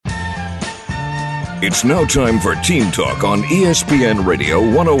It's now time for Team Talk on ESPN Radio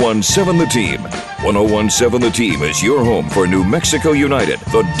 1017 The Team. 1017 The Team is your home for New Mexico United,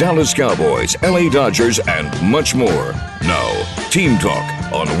 the Dallas Cowboys, LA Dodgers, and much more. Now, Team Talk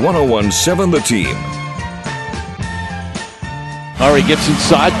on 1017 The Team. Murray gets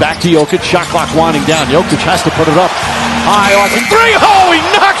inside, back to Jokic, shot clock winding down. Jokic has to put it up high off the three. Oh, he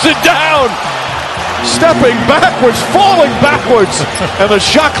knocks it down! Stepping backwards, falling backwards, and the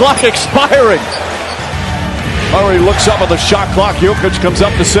shot clock expiring. Murray looks up at the shot clock. Jokic comes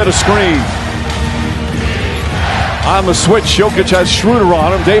up to set a screen. On the switch, Jokic has Schroeder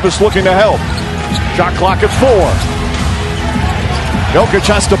on him. Davis looking to help. Shot clock at 4. Jokic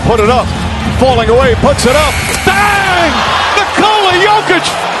has to put it up. Falling away, puts it up. Bang! Nikola Jokic!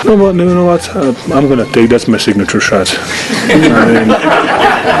 You know what? I'm going to take that's my signature shot.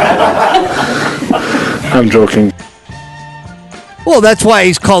 I'm joking. Well, that's why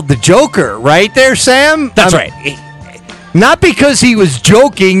he's called the Joker, right there, Sam? That's right. Not because he was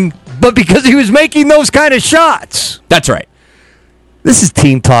joking, but because he was making those kind of shots. That's right. This is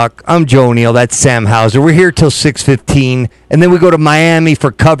Team Talk. I'm Joe O'Neill. That's Sam Hauser. We're here till 6:15, and then we go to Miami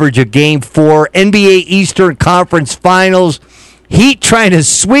for coverage of Game 4, NBA Eastern Conference Finals. Heat trying to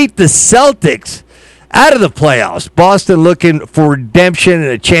sweep the Celtics out of the playoffs. Boston looking for redemption and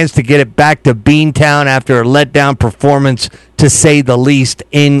a chance to get it back to Beantown after a letdown performance, to say the least,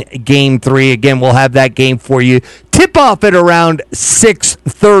 in Game 3. Again, we'll have that game for you. Tip off at around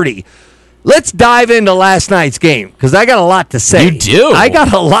 6:30. Let's dive into last night's game, because I got a lot to say. You do? I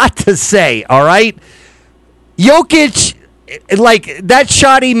got a lot to say, all right? Jokic, like that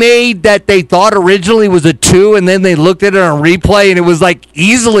shot he made that they thought originally was a 2, and then they looked at it on replay, and it was like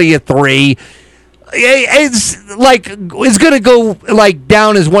easily a 3. It's going to go like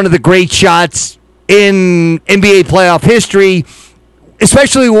down as one of the great shots in NBA playoff history,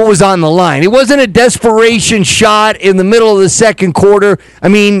 especially what was on the line. It wasn't a desperation shot in the middle of the second quarter. I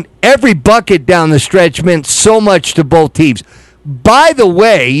mean, every bucket down the stretch meant so much to both teams. By the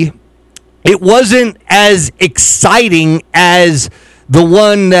way, it wasn't as exciting as the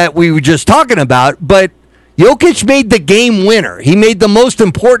one that we were just talking about, but Jokic made the game winner. He made the most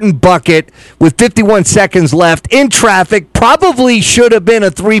important bucket with 51 seconds left in traffic. Probably should have been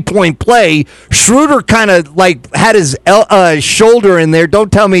a three-point play. Schroeder kind of like had his shoulder in there.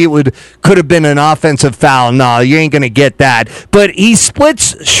 Don't tell me it could have been an offensive foul. No, you ain't going to get that. But he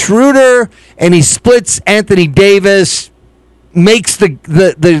splits Schroeder and he splits Anthony Davis, makes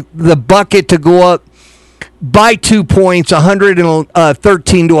the bucket to go up by 2 points,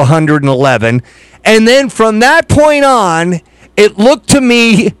 113 to 111. And then from that point on, it looked to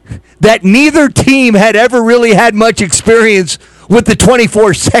me that neither team had ever really had much experience with the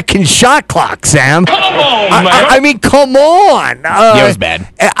 24-second shot clock, Sam. Come on, man. I mean, come on. It was bad.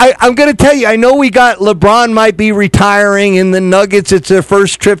 I'm going to tell you, I know we got LeBron might be retiring, and the Nuggets, it's their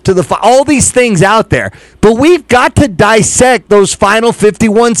first trip to the all these things out there. But we've got to dissect those final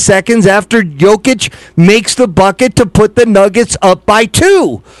 51 seconds after Jokic makes the bucket to put the Nuggets up by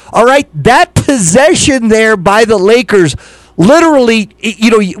 2. All right? That possession there by the Lakers, literally,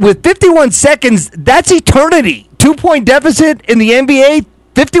 with 51 seconds, that's eternity. 2-point deficit in the NBA,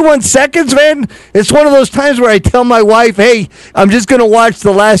 51 seconds, man. It's one of those times where I tell my wife, hey, I'm just going to watch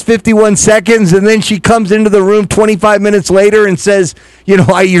the last 51 seconds, and then she comes into the room 25 minutes later and says,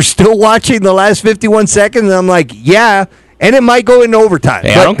 you're still watching the last 51 seconds? And I'm like, yeah, and it might go into overtime.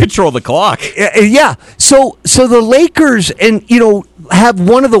 Hey, I don't control the clock. Yeah. So the Lakers, and have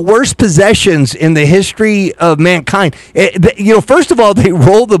one of the worst possessions in the history of mankind. First of all, they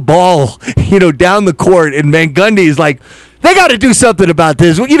roll the ball, down the court, and Van Gundy is like, they got to do something about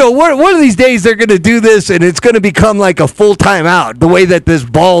this. One of these days they're going to do this, and it's going to become like a full timeout, the way that this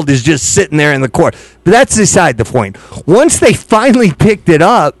ball is just sitting there in the court. But that's beside the point. Once they finally picked it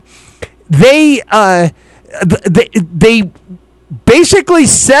up, they basically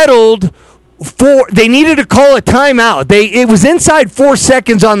settled they needed to call a timeout. It was inside 4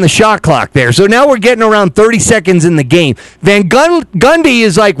 seconds on the shot clock there. So now we're getting around 30 seconds in the game. Van Gundy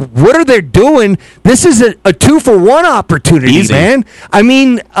is like, what are they doing? This is a 2-for-1 opportunity, Easy. man. I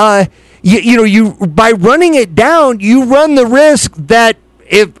mean, you by running it down, you run the risk that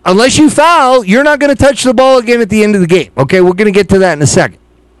unless you foul, you're not going to touch the ball again at the end of the game. Okay, we're going to get to that in a second.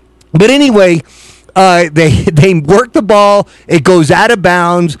 But anyway, they work the ball. It goes out of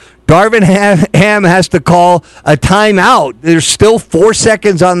bounds. Darvin Ham has to call a timeout. There's still 4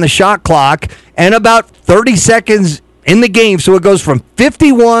 seconds on the shot clock and about 30 seconds in the game. So it goes from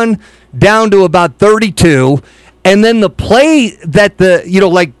 51 down to about 32. And then the play that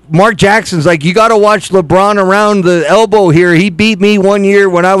like Mark Jackson's like, you got to watch LeBron around the elbow here. He beat me one year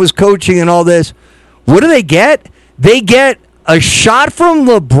when I was coaching and all this. What do they get? They get a shot from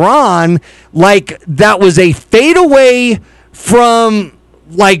LeBron like that was a fadeaway from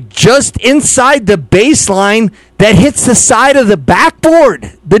like just inside the baseline that hits the side of the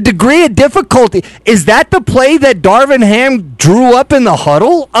backboard. The degree of difficulty. Is that the play that Darvin Ham drew up in the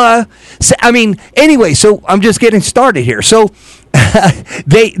huddle? Anyway, so I'm just getting started here. So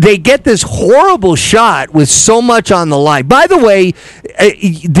they get this horrible shot with so much on the line. By the way,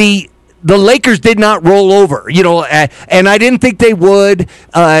 the Lakers did not roll over, and I didn't think they would.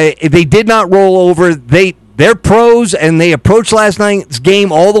 They did not roll over. They're pros, and they approached last night's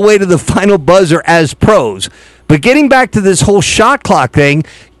game all the way to the final buzzer as pros. But getting back to this whole shot clock thing,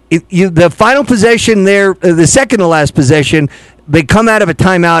 the final possession there, the second to last possession, they come out of a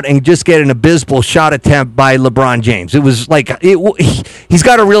timeout and just get an abysmal shot attempt by LeBron James. It was like he's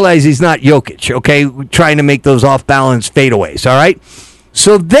got to realize he's not Jokic, okay, trying to make those off-balance fadeaways, all right?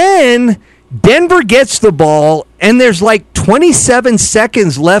 So then Denver gets the ball, and there's like 27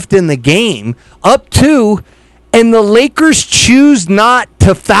 seconds left in the game, up 2, and the Lakers choose not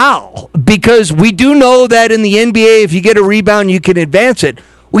to foul because we do know that in the NBA, if you get a rebound, you can advance it.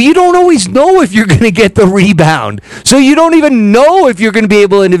 Well, you don't always know if you're going to get the rebound. So you don't even know if you're going to be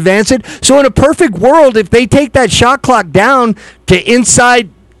able to advance it. So in a perfect world, if they take that shot clock down to inside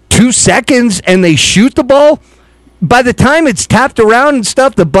 2 seconds and they shoot the ball, by the time it's tapped around and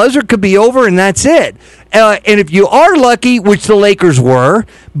stuff, the buzzer could be over and that's it. And if you are lucky, which the Lakers were,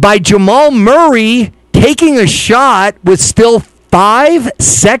 by Jamal Murray taking a shot with still 5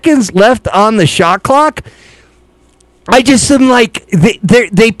 seconds left on the shot clock, I just am like,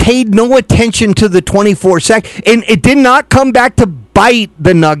 they paid no attention to the 24 seconds. And it did not come back to bite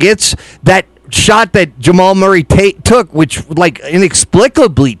the Nuggets, that shot that Jamal Murray took, which like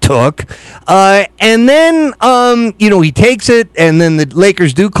inexplicably took, and then he takes it, and then the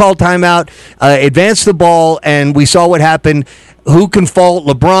Lakers do call timeout, advance the ball, and we saw what happened. Who can fault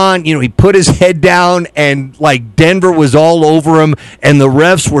LeBron? He put his head down, and like Denver was all over him, and the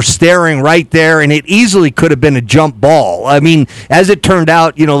refs were staring right there, and it easily could have been a jump ball. I mean, as it turned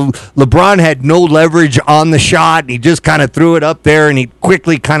out, LeBron had no leverage on the shot, and he just kind of threw it up there, and he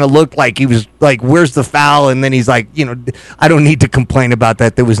quickly kind of looked like he was like, "Where's the foul?" And then he's like, "I don't need to complain about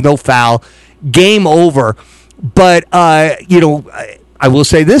that. There was no foul. Game over." But I will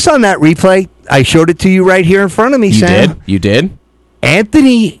say this on that replay. I showed it to you right here in front of me, Sam. You did?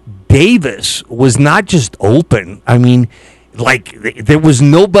 Anthony Davis was not just open. I mean, like, there was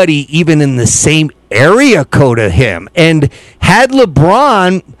nobody even in the same area code of him. And had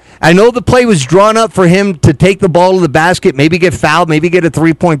LeBron, I know the play was drawn up for him to take the ball to the basket, maybe get fouled, maybe get a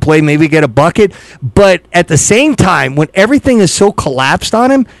three-point play, maybe get a bucket. But at the same time, when everything is so collapsed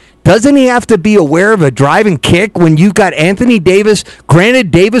on him, doesn't he have to be aware of a drive and kick when you've got Anthony Davis? Granted,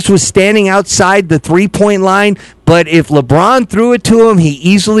 Davis was standing outside the three-point line, but if LeBron threw it to him, he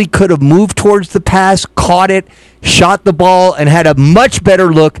easily could have moved towards the pass, caught it, shot the ball, and had a much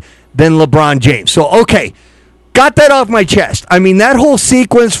better look than LeBron James. So, okay, got that off my chest. I mean, that whole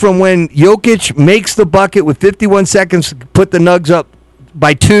sequence from when Jokic makes the bucket with 51 seconds to put the Nugs up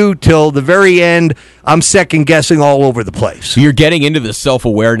by 2 till the very end, I'm second-guessing all over the place. You're getting into the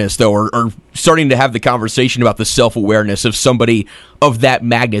self-awareness, though, or starting to have the conversation about the self-awareness of somebody of that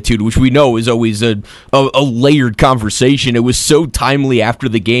magnitude, which we know is always a layered conversation. It was so timely after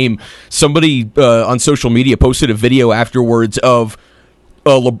the game. Somebody on social media posted a video afterwards of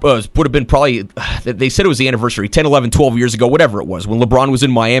would have been probably, they said it was the anniversary, 10, 11, 12 years ago, whatever it was, when LeBron was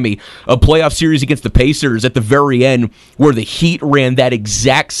in Miami, a playoff series against the Pacers at the very end where the Heat ran that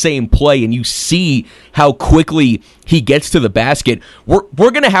exact same play, and you see how quickly he gets to the basket. We're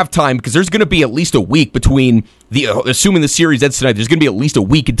going to have time, because there's going to be at least a week between assuming the series ends tonight, there's going to be at least a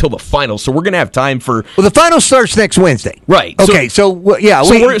week until the finals, so we're going to have time for... Well, the finals starts next Wednesday. Right. Okay, so yeah.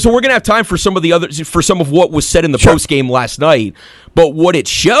 So we're going to have time for some of the others, for some of what was said in the post game last night. But what it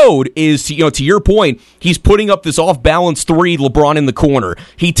showed is, to your point, he's putting up this off-balance three, LeBron in the corner.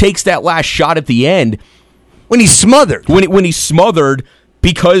 He takes that last shot at the end. When he's smothered. When he's smothered,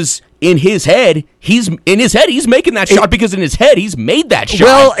 because in his head he's making that shot, because in his head he's made that shot.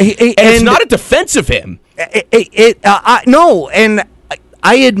 Well, and it's not a defense of him. No, and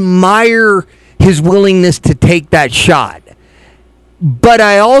I admire his willingness to take that shot. But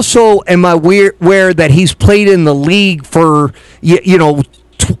I also am aware that he's played in the league for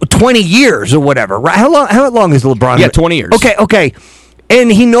 20 years or whatever. Right? How long is LeBron? Yeah, 20 years. Okay,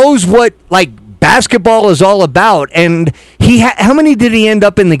 and he knows what basketball is all about. And how many did he end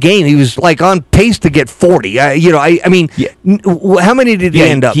up in the game? He was like on pace to get 40. How many did he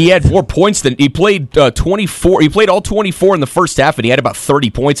end up? He had 4 points. He played 24. He played all 24 in the first half, and he had about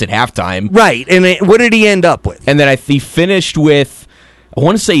 30 points at halftime. Right. And what did he end up with? And then he finished with, I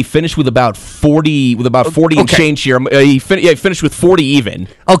want to say he finished with about 40, and change here. He finished with 40 even.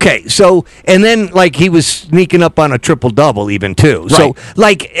 Okay, so, and then, like, he was sneaking up on a triple-double even, too. Right. So,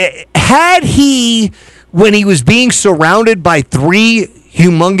 like, had he, when he was being surrounded by 3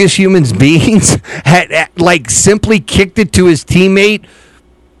 humongous human beings, had, like, simply kicked it to his teammate,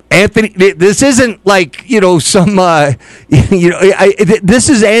 Anthony, this isn't like, some, this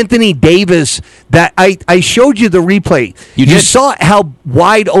is Anthony Davis that I showed you the replay. You saw how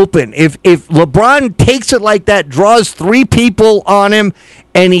wide open. If LeBron takes it like that, draws 3 people on him,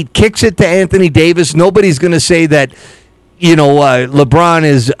 and he kicks it to Anthony Davis, nobody's going to say that, LeBron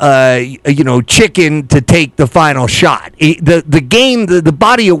is, chicken to take the final shot. The game, the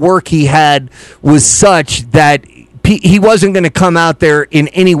body of work he had was such that he wasn't going to come out there in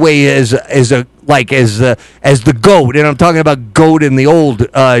any way as the GOAT, and I'm talking about GOAT in the old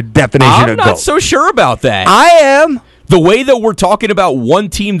definition of GOAT. I'm not so sure about that. I am. The way that we're talking about one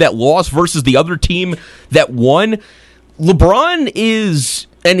team that lost versus the other team that won, LeBron is,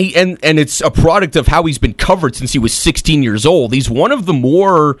 and it's a product of how he's been covered since he was 16 years old. He's one of the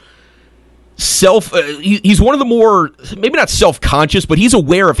more he's one of the more, maybe not self-conscious, but he's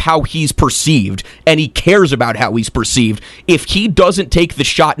aware of how he's perceived, and he cares about how he's perceived. If he doesn't take the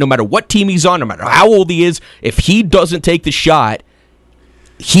shot, no matter what team he's on, no matter how old he is, if he doesn't take the shot,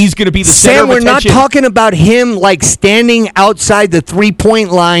 he's going to be the center of attention. We're not talking about him like standing outside the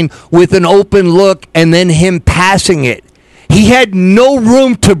three-point line with an open look and then him passing it. He had no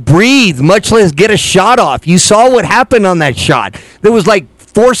room to breathe, much less get a shot off. You saw what happened on that shot. There was like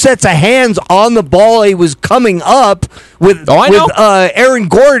 4 sets of hands on the ball. He was coming up with Aaron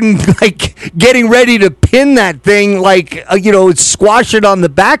Gordon, like getting ready to pin that thing, like squash it on the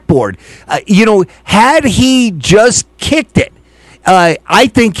backboard. Had he just kicked it, I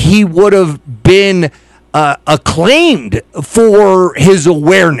think he would have been acclaimed for his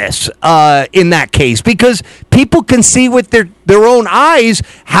awareness in that case, because people can see with their own eyes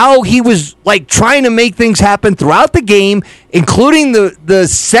how he was like trying to make things happen throughout the game, including the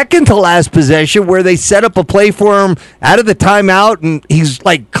second to last possession where they set up a play for him out of the timeout, and he's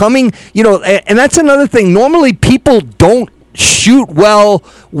like coming, and that's another thing. Normally people don't shoot well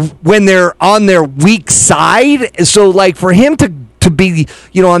when they're on their weak side, so like for him to be,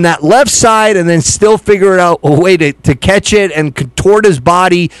 on that left side and then still figure out a way to catch it and contort his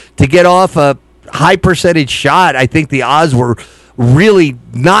body to get off a high percentage shot, I think the odds were really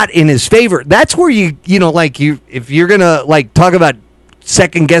not in his favor. That's where if you're going to like talk about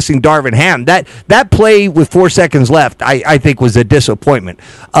second guessing Darvin Ham, that play with 4 seconds left, I think was a disappointment.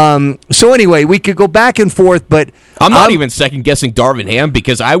 So anyway, we could go back and forth, but I'm not even second guessing Darvin Ham,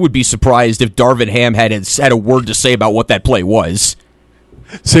 because I would be surprised if Darvin Ham had a word to say about what that play was.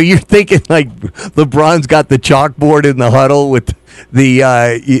 So you're thinking like LeBron's got the chalkboard in the huddle with the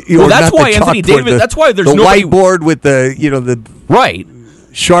that's why Anthony Davis. That's why there's the nobody, whiteboard with the the right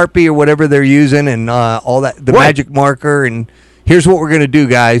Sharpie or whatever they're using and all that, the magic marker, and here's what we're going to do,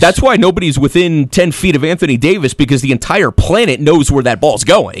 guys. That's why nobody's within 10 feet of Anthony Davis, because the entire planet knows where that ball's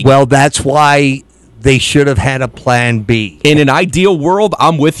going. Well, that's why they should have had a plan B. In an ideal world,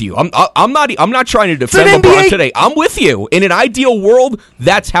 I'm with you. I'm not trying to defend LeBron today. I'm with you. In an ideal world,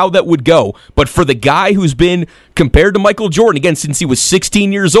 that's how that would go. But for the guy who's been compared to Michael Jordan again since he was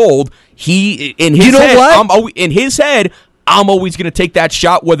 16 years old, in his head, I'm always going to take that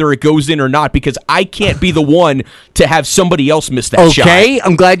shot whether it goes in or not, because I can't be the one to have somebody else miss that shot. Okay,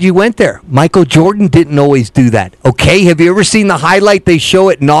 I'm glad you went there. Michael Jordan didn't always do that. Okay, have you ever seen the highlight they show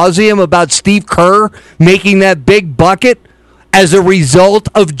at nauseum about Steve Kerr making that big bucket as a result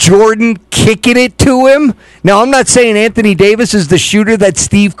of Jordan kicking it to him? Now, I'm not saying Anthony Davis is the shooter that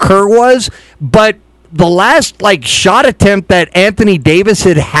Steve Kerr was, but the last shot attempt that Anthony Davis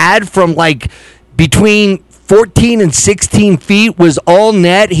had from between 14 and 16 feet was all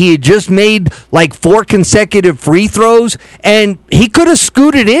net. He had just made 4 consecutive free throws, and he could have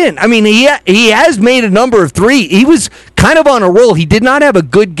scooted in. I mean, he has made a number of threes. He was kind of on a roll. He did not have a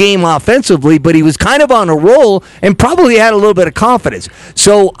good game offensively, but he was kind of on a roll and probably had a little bit of confidence.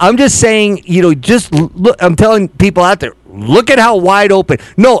 So I'm just saying, just look, I'm telling people out there, look at how wide open.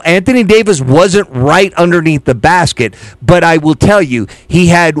 No, Anthony Davis wasn't right underneath the basket, but I will tell you, he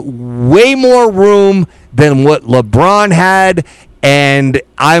had way more room than what LeBron had, and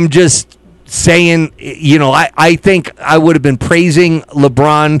I'm just saying, I think I would have been praising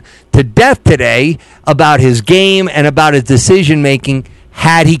LeBron to death today about his game and about his decision making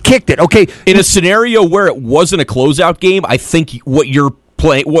had he kicked it. Okay, in a scenario where it wasn't a closeout game, I think what you're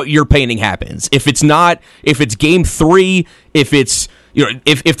painting happens. If it's game 3, if it's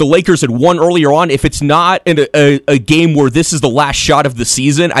if the Lakers had won earlier on, if it's not in a game where this is the last shot of the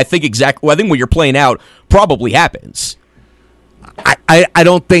season, I think what you're playing out probably happens. I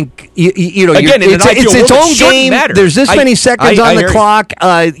don't think again. It's its own game. Matter. There's this many seconds on the clock.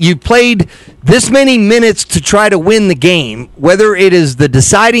 You played this many minutes to try to win the game, whether it is the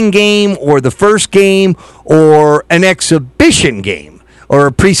deciding game or the first game or an exhibition game or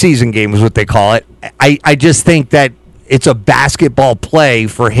a preseason game is what they call it. I just think that it's a basketball play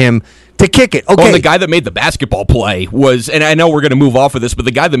for him to kick it. Okay, the guy that made the basketball play was, and I know we're going to move off of this, but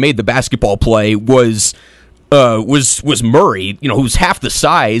the guy that made the basketball play was Murray, who's half the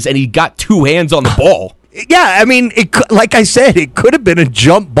size, and he got 2 hands on the ball. Yeah, I mean, like I said, it could have been a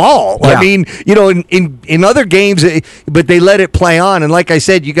jump ball. Yeah. I mean, in other games, but they let it play on. And like I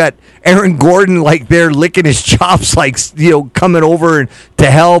said, you got Aaron Gordon there licking his chops, coming over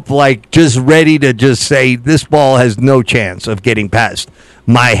to help, just ready to just say this ball has no chance of getting past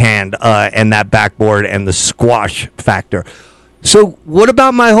my hand and that backboard and the squash factor. So what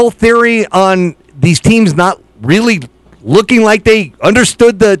about my whole theory on these teams not really looking like they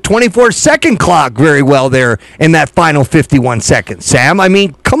understood the 24-second clock very well there in that final 51 seconds, Sam? I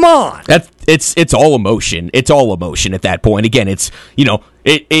mean, come on. It's all emotion. It's all emotion at that point. Again, it's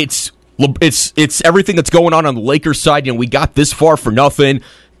everything that's going on the Lakers side. We got this far for nothing.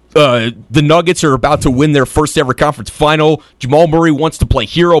 The Nuggets are about to win their first ever conference final. Jamal Murray wants to play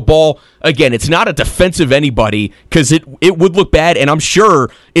hero ball. Again, it's not a defensive anybody because it would look bad, and I'm sure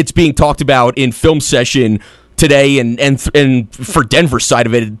it's being talked about in film session today and for Denver's side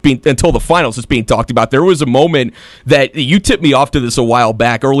of it until the finals it's being talked about. There was a moment that you tipped me off to this a while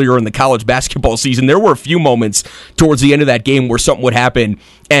back earlier in the college basketball season. There were a few moments towards the end of that game where something would happen,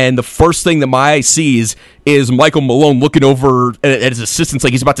 and the first thing that my eye sees is Michael Malone looking over at his assistants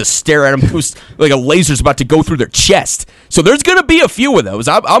like he's about to stare at him, like a laser's about to go through their chest. So there's going to be a few of those.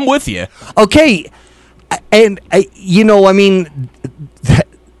 I'm with you. Okay, and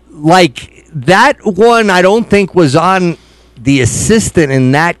that one I don't think was on the assistant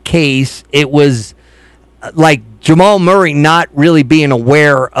in that case. It was Jamal Murray not really being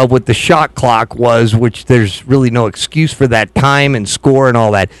aware of what the shot clock was, which there's really no excuse for that time and score and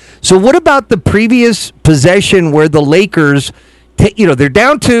all that. So what about the previous possession where the Lakers, they're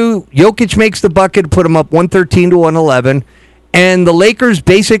down 2, Jokic makes the bucket, put them up 113 to 111, and the Lakers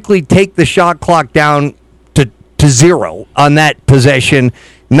basically take the shot clock down to 0 on that possession,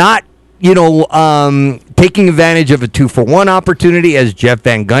 not taking advantage of a 2-for-1 opportunity, as Jeff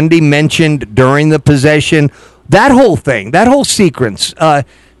Van Gundy mentioned during the possession. That whole thing, that whole sequence,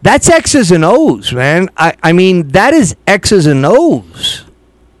 that's X's and O's, man. I mean, that is X's and O's.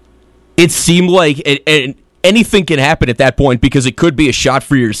 It seemed like anything can happen at that point because it could be a shot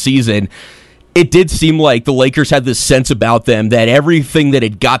for your season. It did seem like the Lakers had this sense about them that everything that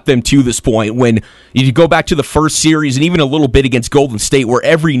had got them to this point, when you go back to the first series and even a little bit against Golden State, where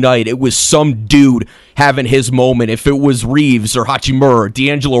every night it was some dude having his moment. If it was Reeves or Hachimura or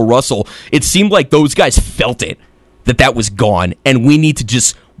D'Angelo Russell, it seemed like those guys felt it, that was gone. And we need to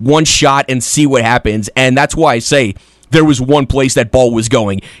just one shot and see what happens. And that's why I say there was one place that ball was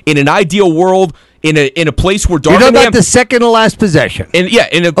going. In an ideal world, in a place where Darvin Ham... You're talking about the second to last possession. In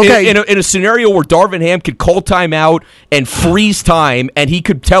a scenario where Darvin Ham could call timeout and freeze time, and he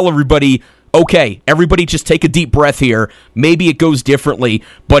could tell everybody, okay, everybody just take a deep breath here. Maybe it goes differently.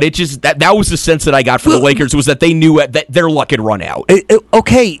 But it just that was the sense that I got from the Lakers, was that they knew that their luck had run out.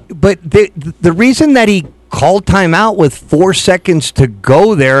 Okay, but the reason that he called timeout with 4 seconds to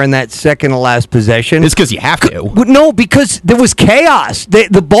go there in that second to last possession. It's because you have to. No, because there was chaos.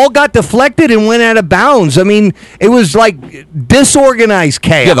 The ball got deflected and went out of bounds. I mean, it was disorganized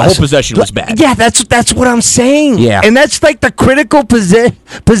chaos. Yeah, the whole possession was bad. Yeah, that's what I'm saying. Yeah. And that's the critical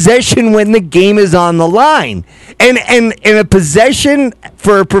possession when the game is on the line. And a possession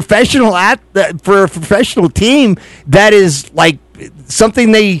for a professional team, that is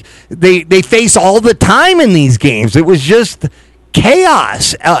something they face all the time in these games. It was just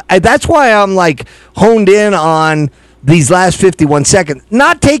chaos. That's why I'm honed in on these last 51 seconds,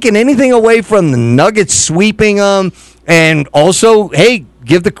 not taking anything away from the Nuggets sweeping them, and also, hey,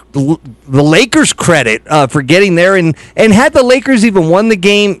 give the Lakers credit for getting there. And had the Lakers even won the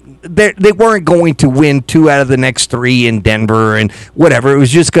game, they weren't going to win 2 out of the next 3 in Denver and whatever. It was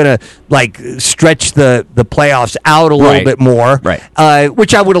just going to like stretch the playoffs out a little bit more,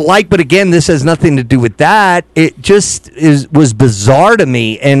 which I would have liked. But again, this has nothing to do with that. It just was bizarre to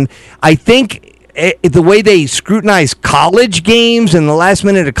me, and I think the way they scrutinize college games and the last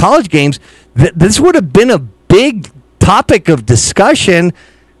minute of college games, this would have been a big topic of discussion.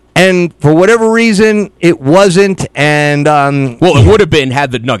 And for whatever reason, it wasn't. And it would have been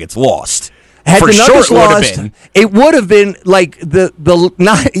had the Nuggets lost. Had for the Nuggets sure, lost, it would have been like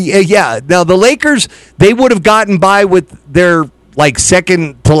Now the Lakers, they would have gotten by with their like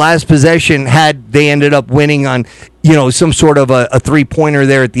second to last possession had they ended up winning on some sort of a 3-pointer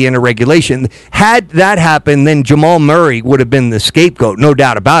there at the end of regulation. Had that happened, then Jamal Murray would have been the scapegoat, no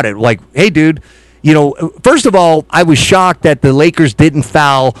doubt about it. Like, hey, dude. First of all, I was shocked that the Lakers didn't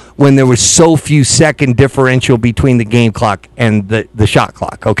foul when there was so few second differential between the game clock and the shot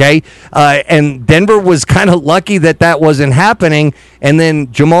clock, okay? And Denver was kind of lucky that wasn't happening, and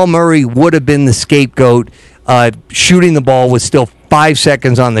then Jamal Murray would have been the scapegoat. Shooting the ball with still 5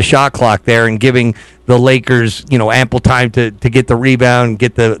 seconds on the shot clock there and giving the Lakers, ample time to get the rebound,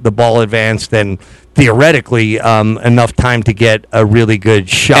 get the ball advanced, and theoretically enough time to get a really good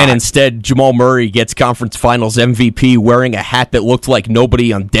shot. And instead, Jamal Murray gets conference finals MVP wearing a hat that looked like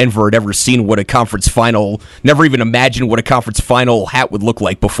nobody on Denver had ever seen never even imagined what a conference final hat would look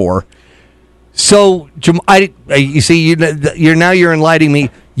like before. So, you see, you're enlightening me.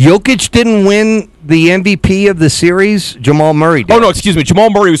 Jokic didn't win the MVP of the series. Jamal Murray did. Oh, no, excuse me. Jamal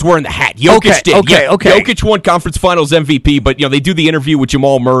Murray was wearing the hat. Jokic did. Okay. Jokic won conference finals MVP, but they do the interview with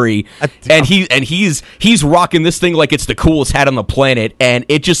Jamal Murray, and he's rocking this thing like it's the coolest hat on the planet, and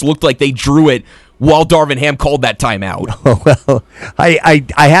it just looked like they drew it while Darvin Ham called that timeout. Well, I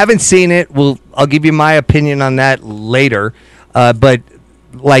haven't seen it. I'll give you my opinion on that later, but.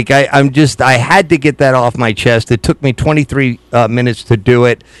 Like I had to get that off my chest. It took me 23 minutes to do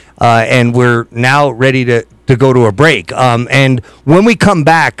it, and we're now ready to go to a break. And when we come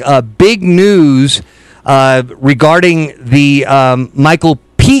back, big news regarding the Michael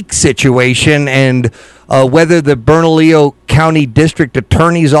Peake situation and whether the Bernalillo County District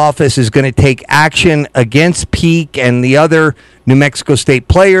Attorney's Office is going to take action against Peake and the other New Mexico State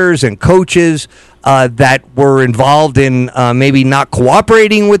players and coaches that were involved in maybe not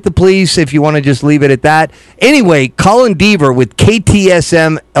cooperating with the police, if you want to just leave it at that. Anyway, Colin Deaver with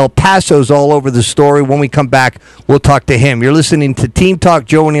KTSM El Paso's all over the story. When we come back, we'll talk to him. You're listening to Team Talk,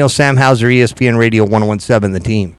 Joe O'Neill, Sam Hauser, ESPN Radio 101.7 The Team.